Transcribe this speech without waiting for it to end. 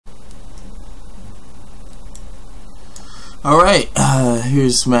Alright,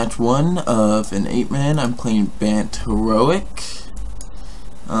 here's match 1 of an 8-man. I'm playing Bant Heroic.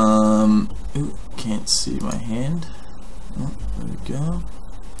 Ooh, can't see my hand. Oh, there we go.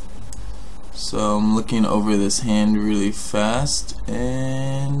 So I'm looking over this hand really fast,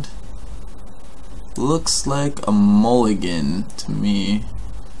 and looks like a mulligan to me.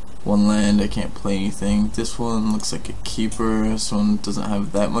 One land, I can't play anything. This one looks like a keeper. This one doesn't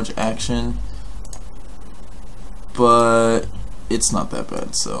have that much action, but it's not that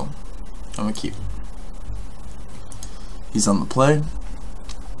bad, so I'm gonna keep. He's on the play.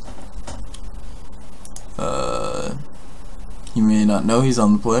 He may not know he's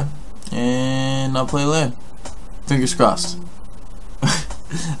on the play and not play land. Fingers crossed.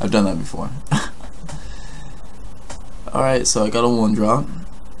 I've done that before. Alright, so I got a 1-drop.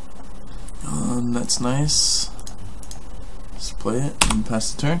 That's nice. Let's play it and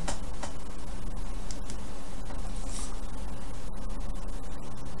pass the turn.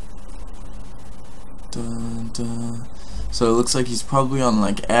 Dun, dun. So it looks like he's probably on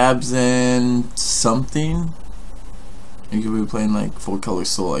like abs and something. He could be playing like Full Color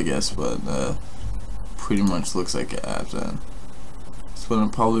Soul, I guess, but pretty much looks like abs and. So I'm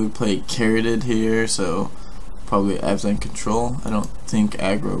gonna probably play Carroted here, so probably abs and control. I don't think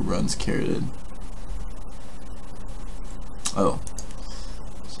aggro runs Carroted. Oh,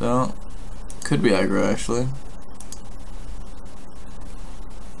 so could be aggro actually.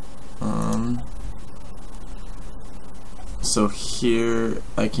 So here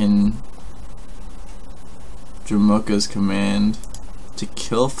I can Jamoka's command to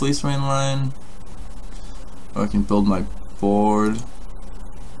kill Fleece Mainline, or I can build my board.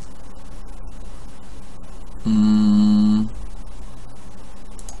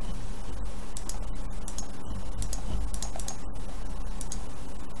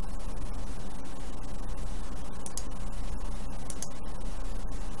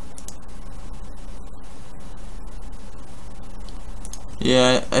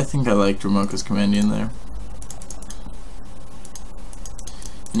 Yeah, I think I like Jamoka's command in there.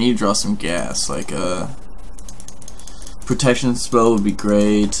 I need to draw some gas, like a protection spell would be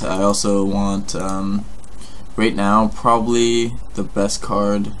great. I also want, right now, probably the best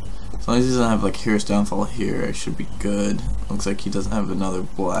card. As long as he doesn't have like Hero's Downfall here, I should be good. Looks like he doesn't have another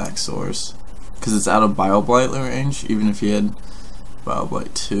black source, because it's out of Bile-Blight range, even if he had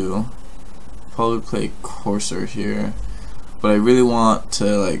Bile-Blight 2. Probably play Courser here. But I really want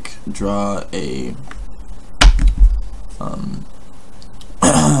to like draw a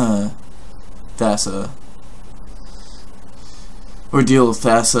Thassa, or deal with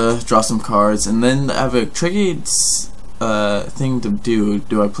Thassa, draw some cards, and then I have a tricky thing to do.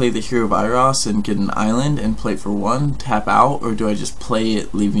 Do I play the Hero of Iros and get an island and play it for 1, tap out, or do I just play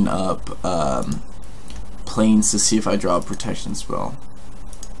it leaving up planes to see if I draw a protection spell?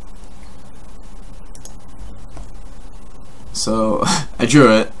 So I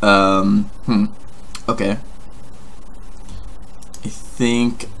drew it. Okay. I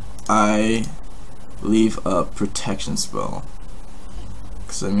think I leave a protection spell,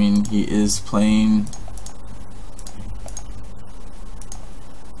 because I mean he is playing.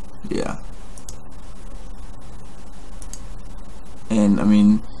 Yeah. And I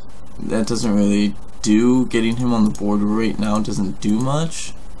mean that doesn't really do. Getting him on the board right now doesn't do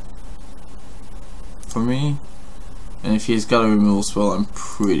much for me. And if he's got a removal spell, I'm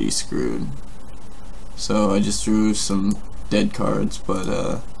pretty screwed. So I just drew some dead cards, but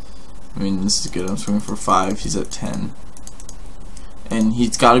I mean this is good. I'm swinging for 5. He's at 10, and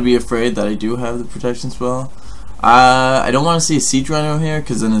he's got to be afraid that I do have the protection spell. I don't want to see a Siege Rhino here,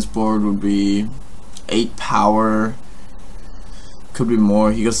 because then his board would be 8 power. Could be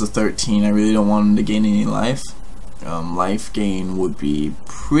more. He goes to 13. I really don't want him to gain any life. Life gain would be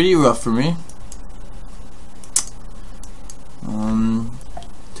pretty rough for me.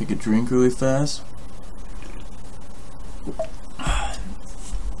 Take a drink really fast.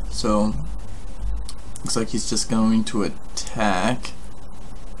 So looks like he's just going to attack,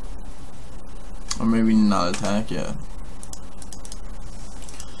 or maybe not attack. Yeah.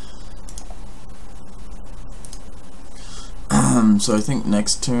 So I think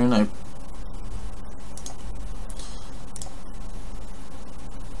next turn I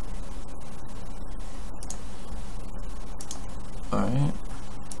alright.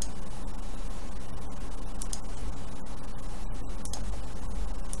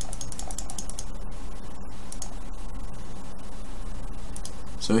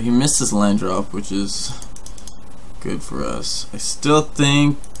 So he missed his land drop, which is good for us. I still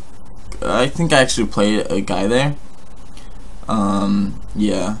think I actually played a guy there.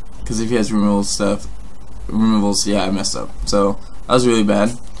 Yeah, because if he has removal stuff, removals. Yeah, I messed up. So that was really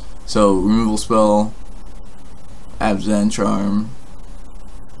bad. So removal spell, Abzan Charm,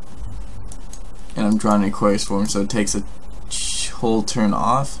 and I'm drawing Aquarius form, so it takes a whole turn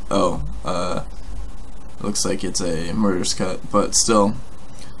off. Oh, looks like it's a Murder's Cut, but still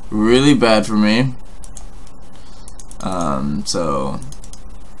really bad for me. So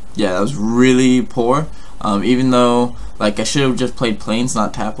yeah, that was really poor. Even though, like, I should have just played Plains,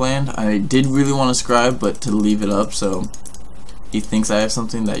 not tap land. I did really want to scribe, but to leave it up, so he thinks I have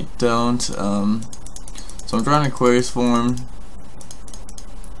something that I don't. So I'm drawing Aquarius form.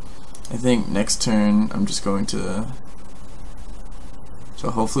 I think next turn I'm just going to. So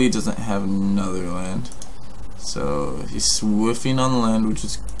hopefully he doesn't have another land. So he's swiffing on the land, which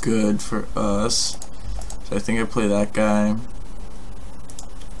is good for us. So I think I play that guy.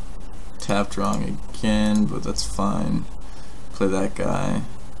 Tapped wrong again, but that's fine. Play that guy.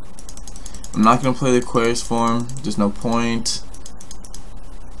 I'm not going to play the Aquarius form. There's no point.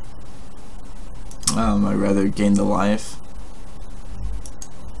 I'd rather gain the life.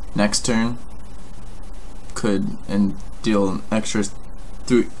 Next turn could and deal an extra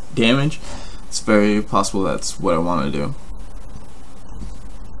 3 damage. It's very possible that's what I want to do.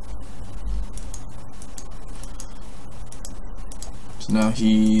 So now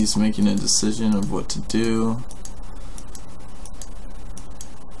he's making a decision of what to do.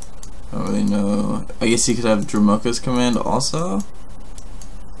 I don't really know. I guess he could have Dramoka's command also,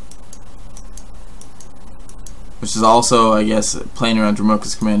 which is also, I guess, playing around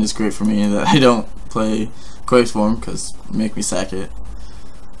Dramoka's command is great for me, that I don't play Aquarius form because make me sack it.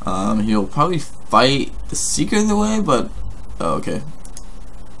 He'll probably fight the Seeker of the Way, but oh, okay,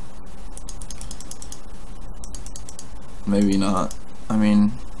 maybe not. I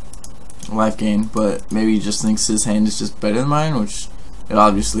mean, life gain, but maybe he just thinks his hand is just better than mine, which it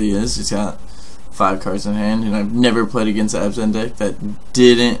obviously is. He's got 5 cards in hand, and I've never played against an Abzan deck that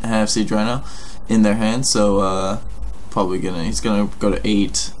didn't have Siege Rhino in their hand, so probably he's gonna go to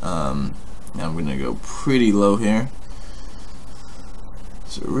 8. And I'm gonna go pretty low here,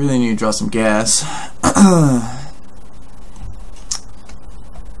 so really need to draw some gas.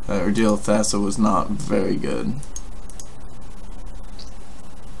 That Ordeal Thassa was not very good.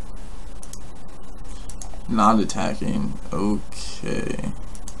 Not attacking. Okay.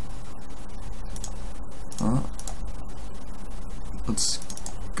 Well, let's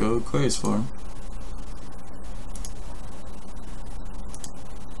go Aquarius form.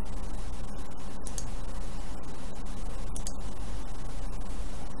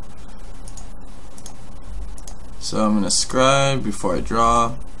 So I'm gonna scribe before I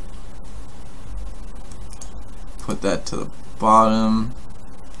draw. Put that to the bottom.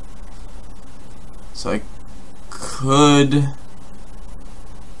 So I could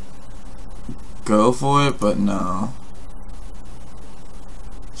go for it, but no.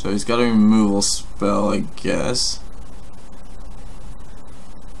 So he's got a removal spell, I guess.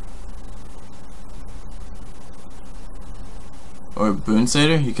 Or a Boon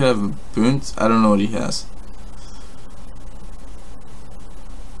Satyr? He could have a Boon. I don't know what he has.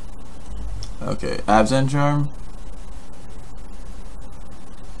 Okay, Abzan Charm.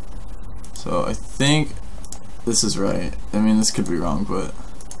 So I think this is right. I mean, this could be wrong, but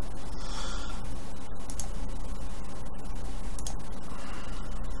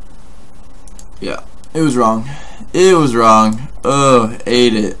yeah, it was wrong. It was wrong. Oh,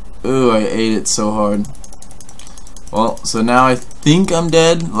 ate it. Oh, I ate it so hard. Well, so now I think I'm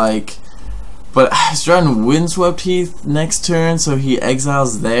dead. Like, but I was trying to Windswept Heath next turn, so he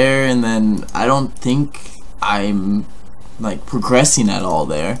exiles there, and then I don't think I'm like progressing at all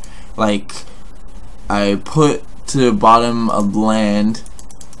there. Like, I put to the bottom of land,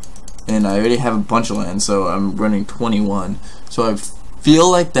 and I already have a bunch of land, so I'm running 21. So I feel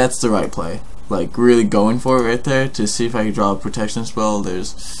like that's the right play. Like, really going for it right there to see if I can draw a protection spell. I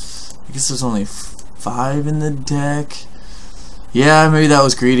guess there's only 5 in the deck. Yeah, maybe that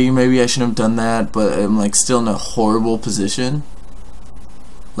was greedy. Maybe I shouldn't have done that, but I'm like still in a horrible position.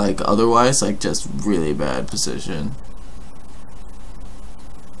 Like, otherwise, like, just really bad position.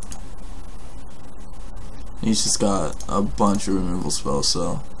 He's just got a bunch of removal spells,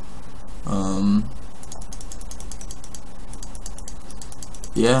 so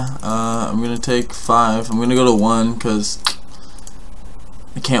yeah, I'm gonna take 5. I'm gonna go to 1 because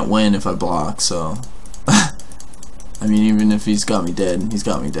I can't win if I block, so I mean, even if he's got me dead, he's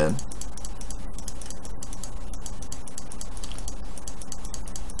got me dead.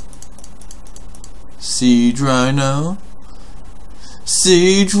 Siege Rhino.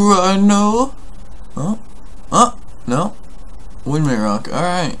 Siege Rhino. Oh, oh, no. Windmate Rock.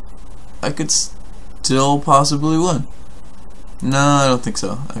 Alright. I could still possibly win. No, I don't think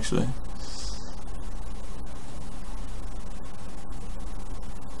so, actually.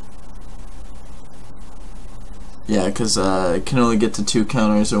 Yeah, because I can only get to 2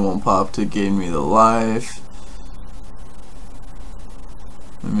 counters and 1 pop to gain me the life.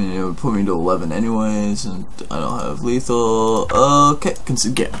 I mean, it would put me to 11 anyways, and I don't have lethal. Okay,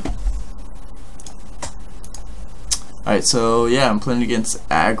 concede game. Alright, so yeah, I'm playing against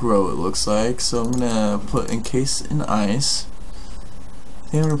aggro, it looks like. So I'm gonna put encase in ice. I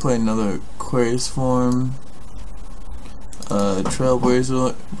think I'm gonna play another Aquarius form,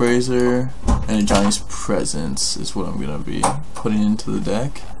 Trailblazer, and a Johnny's Presence is what I'm gonna be putting into the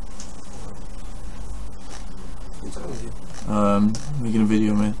deck. Making a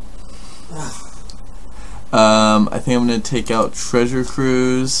video, man. I think I'm gonna take out Treasure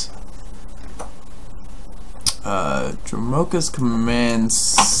Cruise. Dramoka's command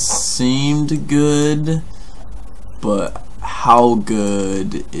seemed good, but how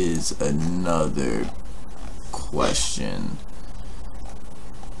good is another question.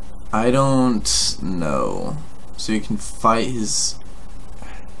 I don't know. So you can fight his...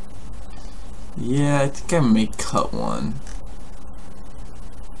 Yeah, I think I may cut one.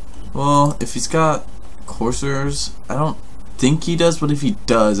 Well, if he's got coursers, I don't think he does, but if he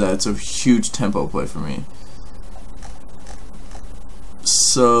does, that's a huge tempo play for me.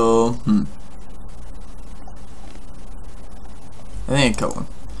 So, I think I cut one.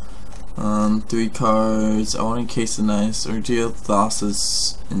 3 cards. I want to encase the nice. Ordeal Thos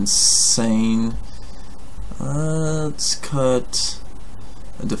is insane. Let's cut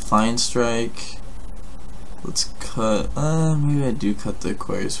a Defiant Strike. Let's cut. Maybe I do cut the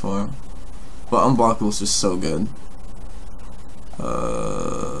Aquarius form. But Unblockable is just so good.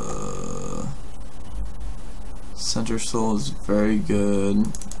 Center Soul is very good.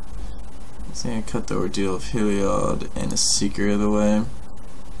 I think I cut the Ordeal of Heliod and a Seeker of the way.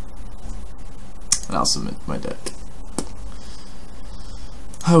 And I'll submit my deck.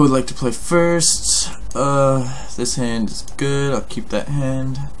 I would like to play first. This hand is good. I'll keep that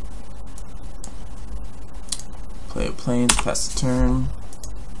hand. Play a Plains, pass the turn.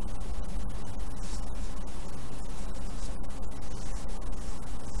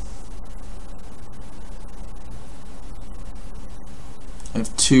 I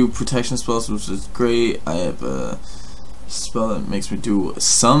have 2 protection spells, which is great. I have a spell that makes me do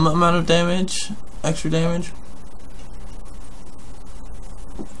some amount of damage, extra damage,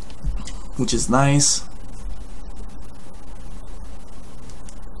 which is nice.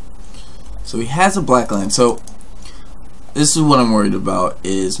 So he has a black land. So this is what I'm worried about,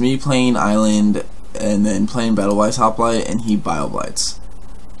 is me playing Island and then playing Battlewise Hoplite and he Bioblights.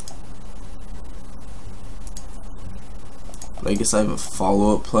 But I guess I have a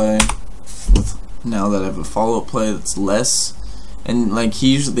follow-up play. Now that I have a follow-up play that's less, and like they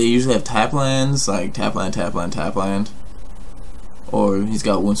usually have tap lands, like tap land, tap land, tap land, or he's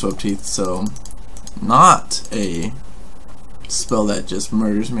got Windswept Teeth, so not a spell that just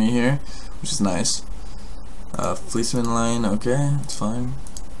murders me here, which is nice. Fleeceman line, okay, it's fine.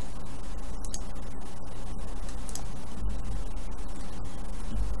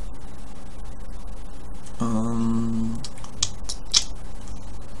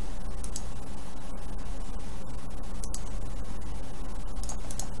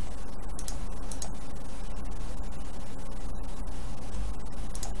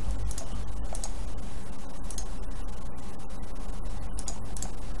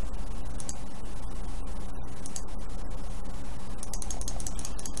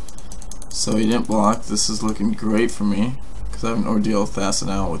 So he didn't block. This is looking great for me because I have an Ordeal Thassa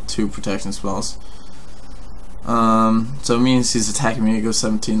now with 2 protection spells. So it means he's attacking me. It goes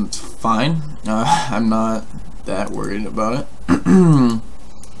 17. That's fine. I'm not that worried about it. And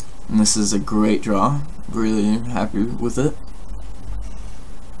this is a great draw. Really happy with it.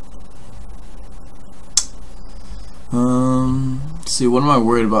 Let's see, what am I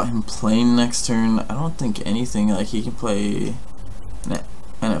worried about him playing next turn? I don't think anything. Like, he can play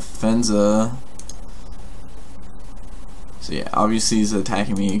an Offenza. So yeah, obviously he's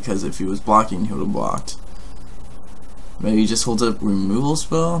attacking me because if he was blocking, he would have blocked. Maybe he just holds up removal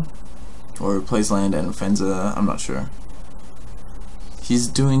spell, or plays land and Offenza. I'm not sure. He's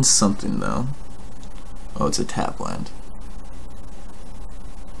doing something though. Oh, it's a tap land.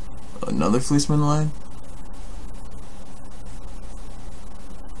 Another Fleeceman line.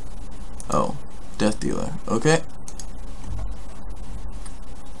 Oh, Death Dealer. Okay.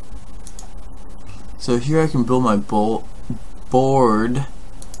 So here I can build my board,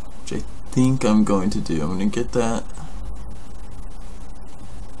 which I think I'm going to do. I'm going to get that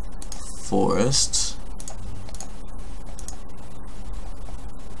forest.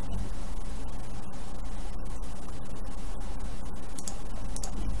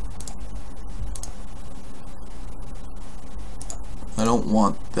 I don't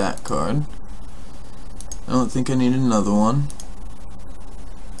want that card. I don't think I need another one.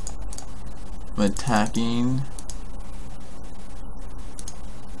 I'm attacking.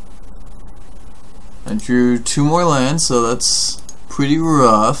 I drew 2 more lands, so that's pretty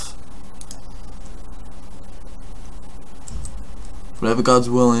rough. But I have a God's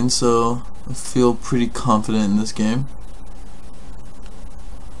Willing, so I feel pretty confident in this game.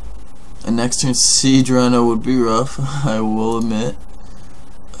 And next turn Siege Rhino would be rough, I will admit.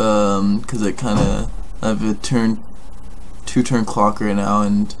 Because I kinda have a 2-turn clock right now,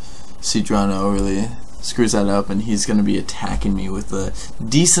 and Siege Rhino really screws that up, and he's gonna be attacking me with a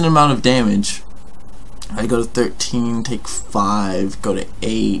decent amount of damage. I go to 13, take 5, go to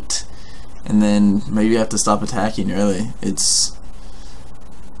 8, and then maybe I have to stop attacking early. It's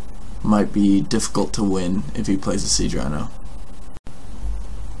might be difficult to win if he plays a Siege Rhino.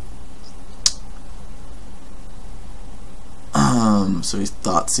 So he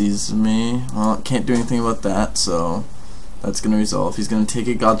thought seizes me. Well, can't do anything about that, so that's gonna resolve. He's gonna take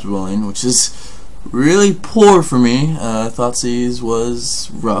a God's Willing, which is really poor for me. Thoughtseize was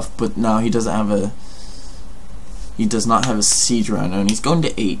rough, but now he does not have a Siege Rhino, and he's going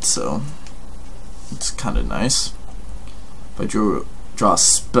to 8, so it's kind of nice. If I draw a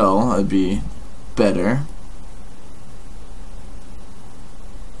spell, that'd be better.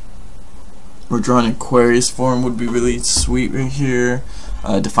 We're drawing Aquarius form would be really sweet right here.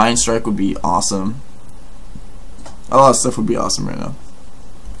 Defiant Strike would be awesome. A lot of stuff would be awesome right now,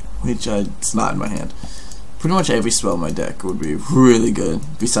 which it's not in my hand. Pretty much every spell in my deck would be really good,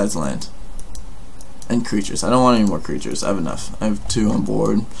 besides land. And creatures. I don't want any more creatures. I have enough. I have 2 on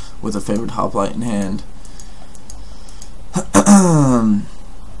board with a favorite Hoplite in hand.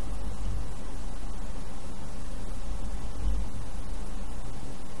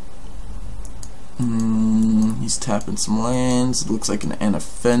 He's tapping some lands. It looks like an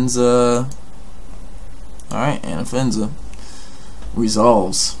Anafenza. Alright, Anafenza.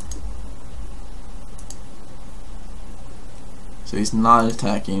 Resolves. So he's not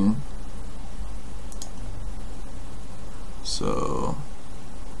attacking. So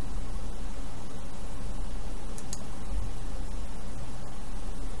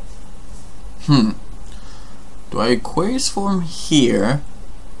do I Aquarius form here?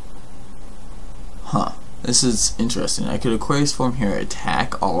 Huh. This is interesting. I could Aquarius form here,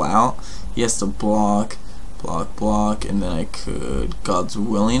 attack all out. He has to block, and then I could God's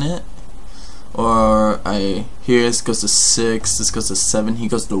Willing it. Or here this goes to 6, this goes to 7, he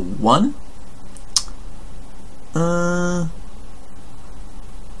goes to 1. Nah.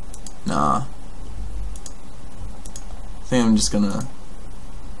 I think I'm just gonna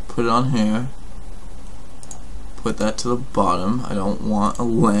put it on here. Put that to the bottom. I don't want a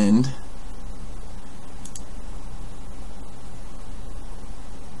land.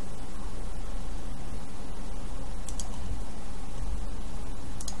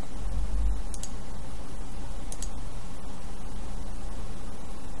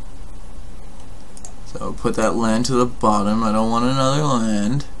 So put that land to the bottom. I don't want another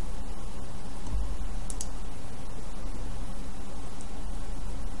land.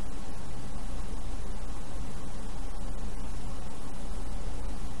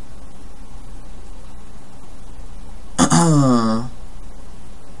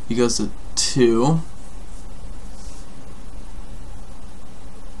 He goes to 2.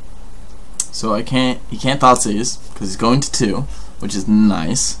 So he can't Thoughtseize because he's going to 2, which is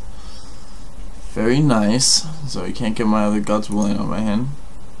nice. Very nice. So he can't get my other God's Willing on my hand.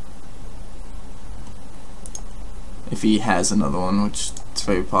 If he has another one, which it's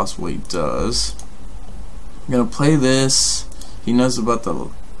very possible he does. I'm gonna play this. He knows about the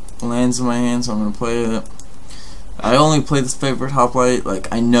lands in my hand, so I'm gonna play it. I only play this favorite Hoplite. Like,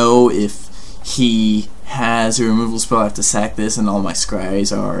 I know if he has a removal spell, I have to sack this and all my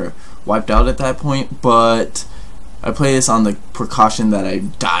scries are wiped out at that point, but I play this on the precaution that I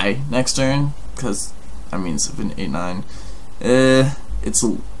die next turn, because, I mean, 7, 8, 9. It's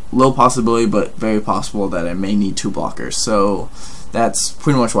a low possibility, but very possible that I may need 2 blockers, so that's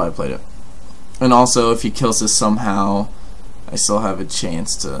pretty much why I played it. And also, if he kills this somehow, I still have a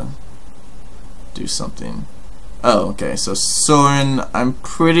chance to do something. Oh, okay, so Soren, I'm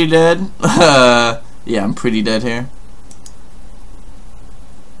pretty dead. Yeah, I'm pretty dead here.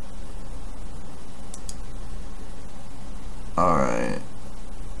 Alright.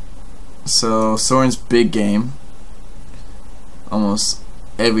 So, Soren's big game. Almost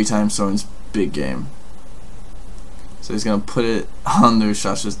every time Soren's big game. So he's gonna put it under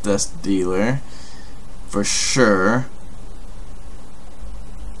Shasha's Death Dealer. For sure.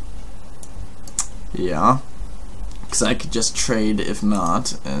 Yeah. because I could just trade if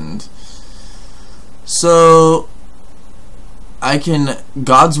not. And so I can,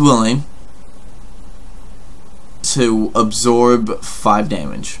 God's willing, to absorb 5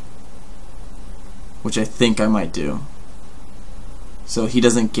 damage, which I think I might do. So he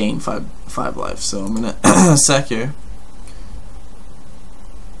doesn't gain 5 life. So I'm gonna sack here,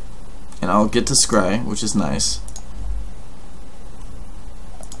 and I'll get to scry, which is nice.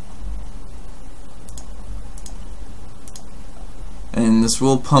 And this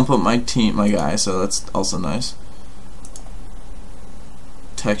will pump up my guy, so that's also nice.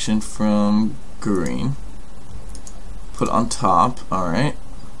 Protection from green. Put on top. Alright.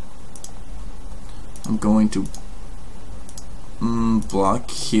 I'm going to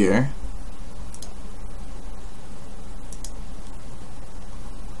block here.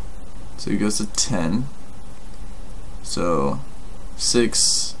 So he goes to 10. So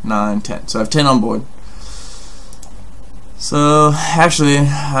 6, 9, 10. So I have 10 on board. So actually,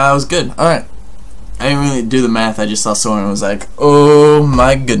 that was good. Alright. I didn't really do the math. I just saw Soren and was like, oh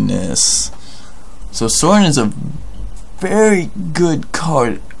my goodness. So Soren is a very good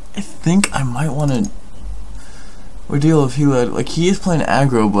card. I think I might want to ordeal if he would. Like, he is playing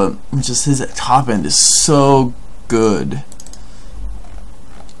aggro, but just his top end is so good.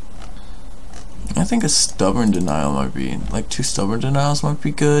 I think a stubborn denial might be, like 2 stubborn denials might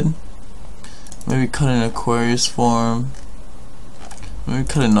be good. Maybe cut an Aquarius form. Maybe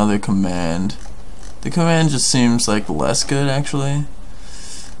cut another command. The command just seems like less good actually.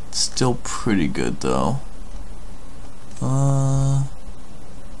 Still pretty good though. I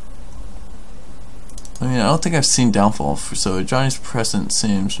mean, I don't think I've seen Downfall, so Johnny's Present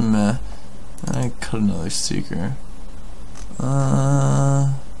seems meh. I cut another Seeker.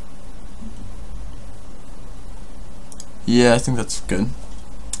 Yeah, I think that's good.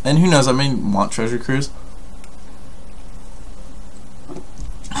 And who knows, I may want Treasure Cruise.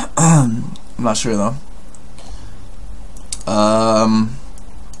 I'm not sure though.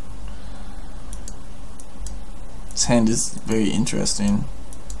 This hand is very interesting.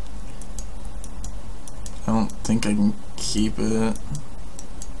 I don't think I can keep it.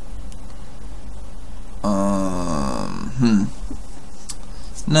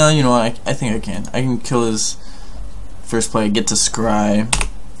 No, you know what? I think I can. I can kill his first play, get to scry,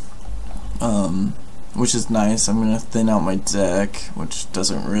 which is nice. I'm gonna thin out my deck, which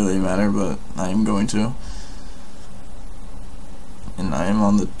doesn't really matter, but I am going to. And I am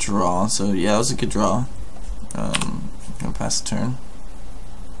on the draw, so yeah, it was a good draw. I'm gonna pass the turn.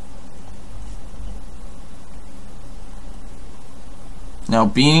 Now,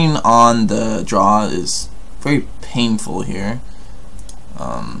 being on the draw is very painful here.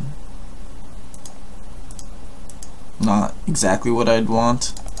 Not exactly what I'd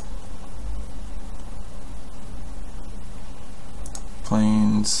want.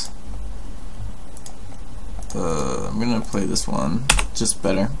 Planes. I'm gonna play this one, just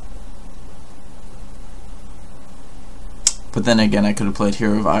better. But then again, I could have played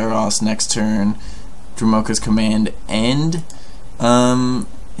Hero of Iros next turn, Dramoka's Command, and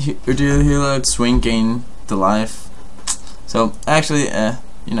Hero swing, gain the life. So actually,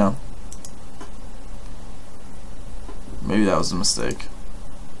 you know, maybe that was a mistake.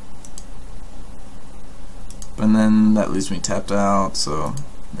 And then that leaves me tapped out, so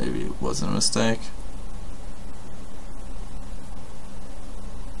maybe it wasn't a mistake.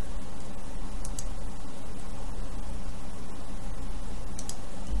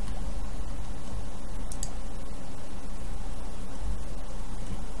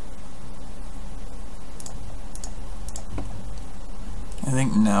 I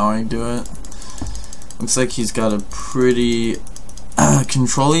think now I do it. Looks like he's got a pretty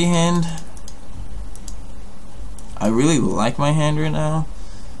control-y hand. I really like my hand right now.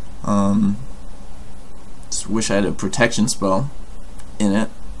 Just wish I had a protection spell in it.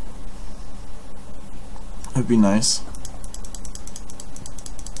 That'd be nice.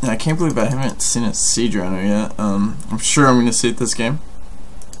 And I can't believe I haven't seen a Siege Runner yet. I'm sure I'm gonna see it this game.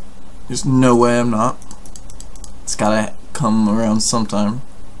 There's no way I'm not. It's gotta come around sometime.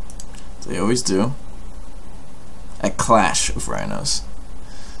 They always do. A Clash of Rhinos.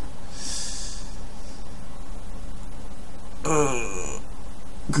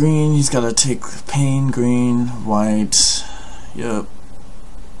 Green, he's gotta take pain. Green, white. Yep.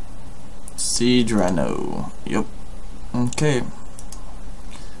 Siege Rhino. Yep. Okay.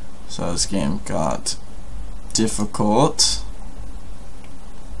 So this game got difficult.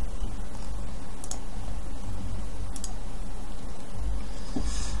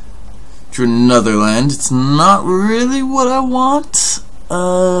 Drew another land. It's not really what I want.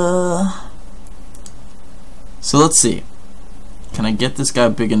 So So let's see. Can I get this guy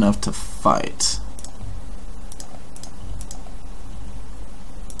big enough to fight?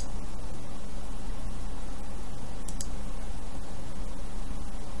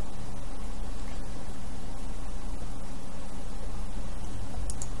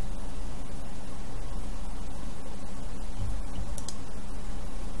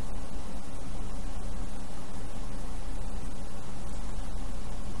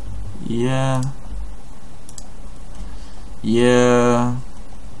 Yeah.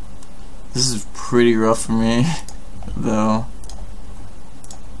 This is pretty rough for me, though.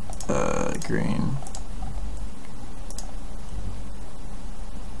 Green.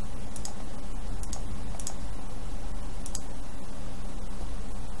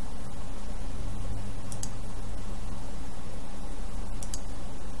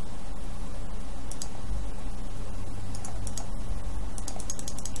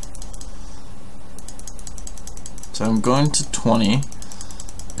 So I'm going to 20.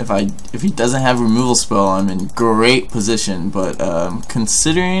 If he doesn't have removal spell, I'm in great position. But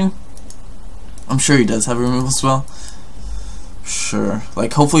considering, I'm sure he does have a removal spell. Sure,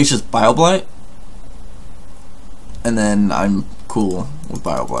 like hopefully it's just Bioblight, and then I'm cool with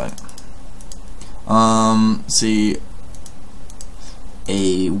Bioblight. See,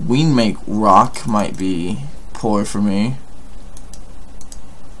 a Wingmake Rock might be poor for me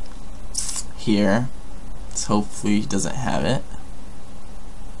here. So hopefully he doesn't have it.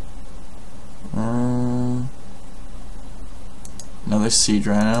 Another Siege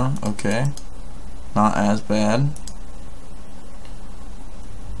Rhino, okay. Not as bad.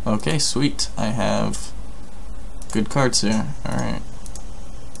 Okay, sweet. I have good cards here. Alright.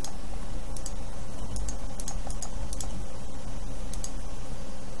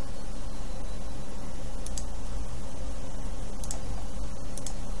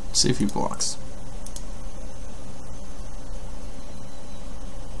 See if he blocks.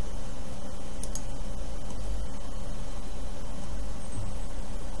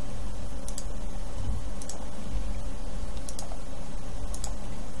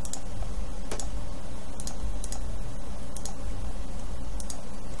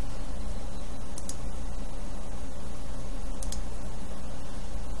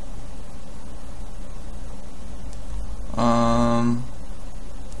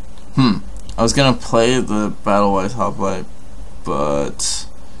 I was gonna play the Battle-Wise Hoplite, but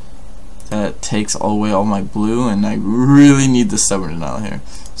that takes away all my blue, and I really need the Stubborn Denial here,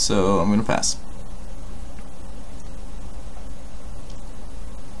 so I'm gonna pass.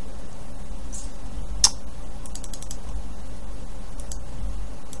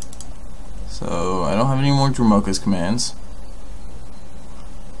 So I don't have any more Dromoka's commands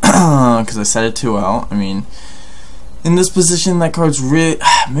because I set it 2 out. I mean, in this position, that card's really...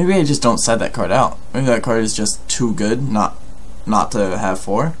 Maybe I just don't set that card out. Maybe that card is just too good not to have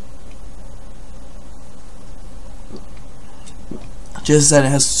 4. Just that it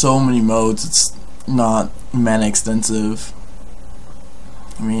has so many modes, it's not mana extensive.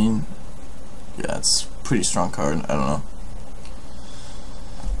 I mean, yeah, it's a pretty strong card. I don't know.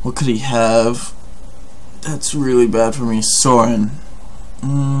 What could he have? That's really bad for me. Soren.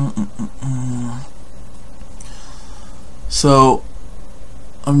 So,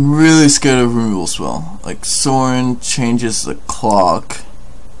 I'm really scared of removal spell. Like, Soren changes the clock.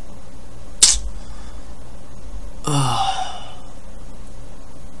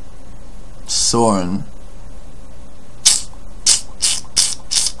 Soren.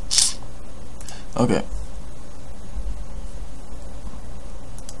 Okay.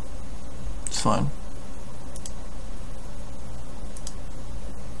 It's fine.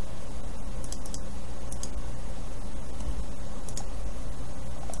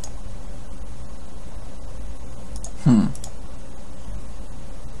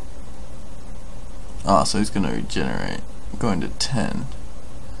 Ah, so he's gonna regenerate. Going to 10.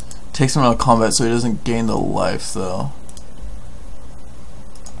 Takes him out of combat so he doesn't gain the life though.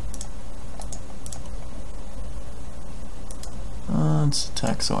 Let's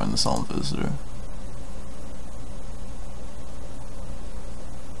attack Soren the Solemn Visitor.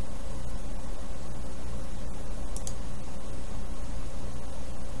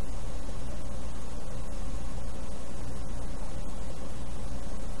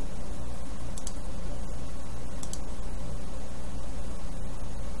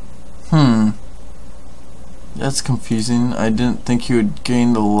 That's confusing. I didn't think he would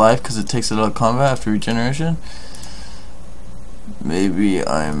gain the life because it takes it out of combat after regeneration. Maybe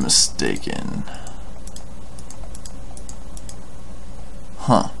I'm mistaken.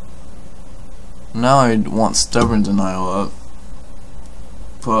 Huh. Now I want Stubborn Denial up,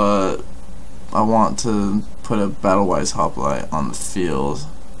 but I want to put put a battle-wise hoplite on the field.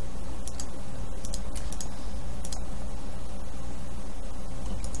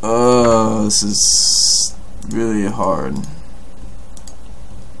 Oh, this is really hard.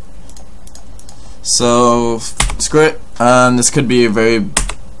 So, screw it. This could be a very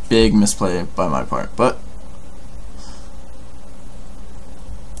big misplay by my part, but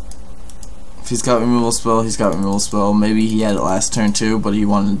if he's got removal spell, he's got removal spell. Maybe he had it last turn too, but he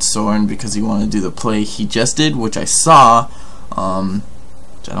wanted Soren because he wanted to do the play he just did, which I saw.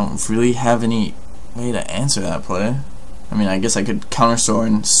 Which I don't really have any way to answer that play. I mean, I guess I could counter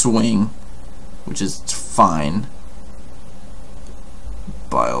Soren, swing, which is fine.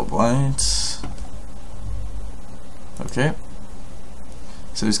 Bile Blight. Okay.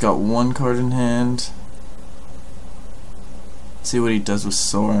 So he's got one card in hand. Let's see what he does with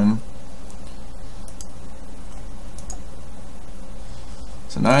Soren.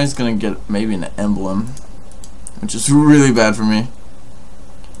 So now he's gonna get maybe an emblem, which is really bad for me.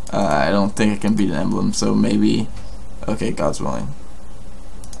 I don't think I can beat an emblem, so maybe. Okay, God's willing.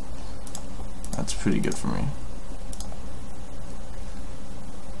 That's pretty good for me.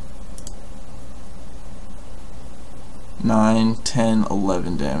 Nine, 10,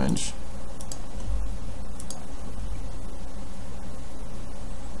 11 damage.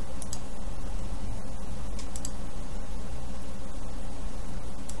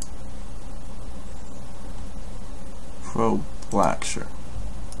 Pro black, sure.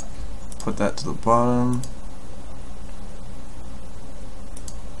 Put that to the bottom.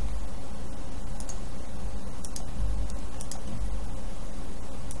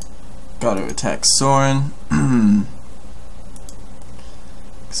 Gotta attack Soren.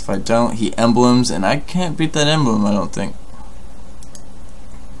 If I don't, he emblems, and I can't beat that emblem, I don't think.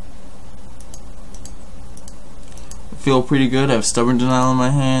 I feel pretty good. I have Stubborn Denial in my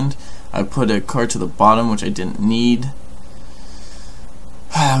hand. I put a card to the bottom, which I didn't need.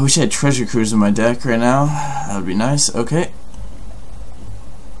 I wish I had Treasure Cruise in my deck right now. That would be nice. Okay.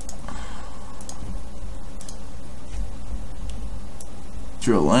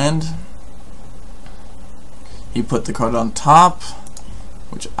 Drew a land. He put the card on top,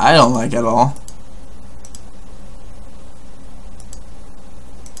 which I don't like at all.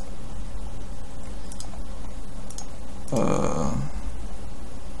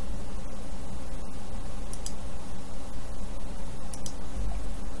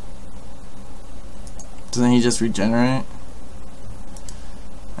 Doesn't he just regenerate?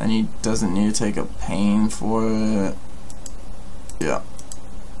 And he doesn't need to take a pain for it. Yeah.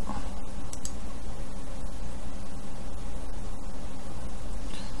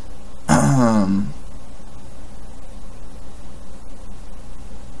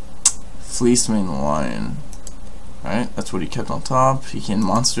 Fleecemane Lion. Right? That's what he kept on top. He can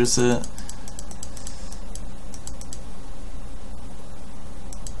monsters it.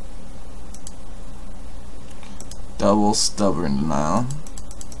 Double Stubborn Denial.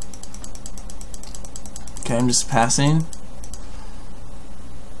 Okay, I'm just passing.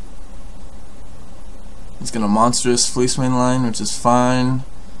 He's gonna monstrous Fleecemane Lion, which is fine.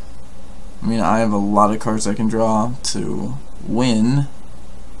 I mean, I have a lot of cards I can draw to win.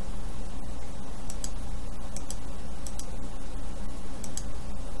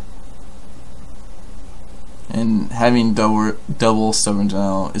 And having double Stubborn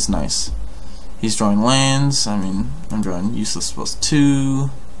Denial is nice. He's drawing lands. I mean, I'm drawing useless spells too.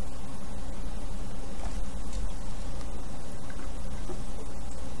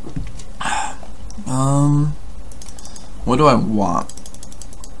 What do I want?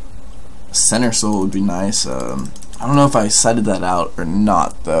 Center Soul would be nice. I don't know if I cited that out or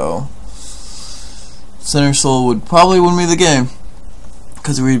not though. Center Soul would probably win me the game.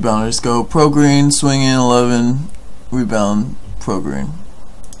 Because of rebound, I just go pro green, swing in 11, rebound, pro green.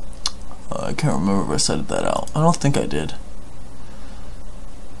 I can't remember if I cited that out. I don't think I did.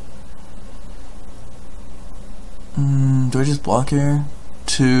 Do I just block here?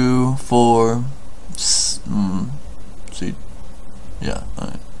 2, 4. See, yeah.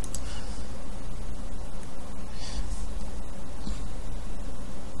 Alright.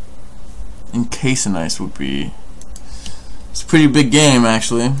 Encase and Ice would be. It's a pretty big game,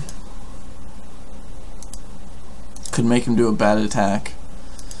 actually. Could make him do a bad attack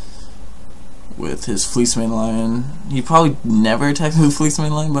with his Fleecemane Lion. He probably never attacks with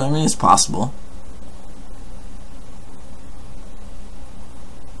Fleecemane Lion, but I mean, it's possible.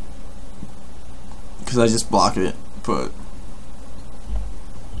 Because I just block it, but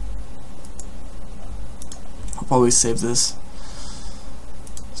I'll probably save this.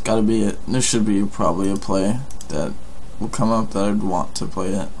 It's gotta be it. There should be probably a play that will come up that I'd want to play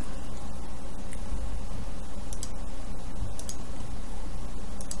it.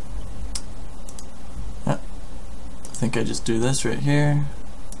 think I just do this right here.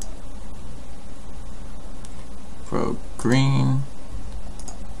 Pro green,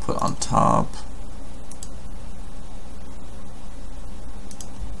 put on top.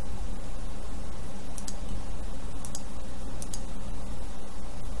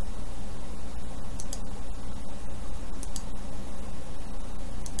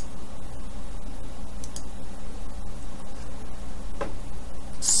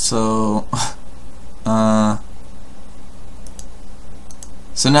 So,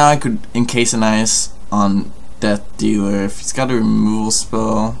 so now I could encase an ice on Death Dealer. If he's got a removal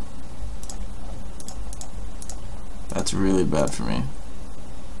spell, that's really bad for me.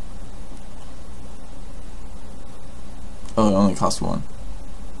 Oh, it only costs 1.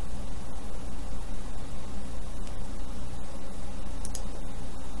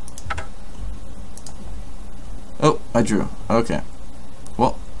 Oh, I drew. Okay.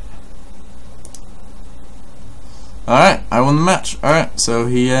 Well. Alright, I won the match. Alright, so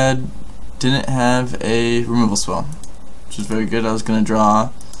he didn't have a removal spell, which is very good. I was going to draw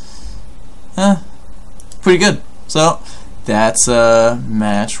pretty good. So, that's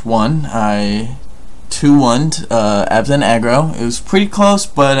match 1. I 2-1'd Abzan aggro. It was pretty close,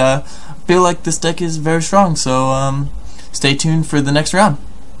 but I feel like this deck is very strong. So, stay tuned for the next round.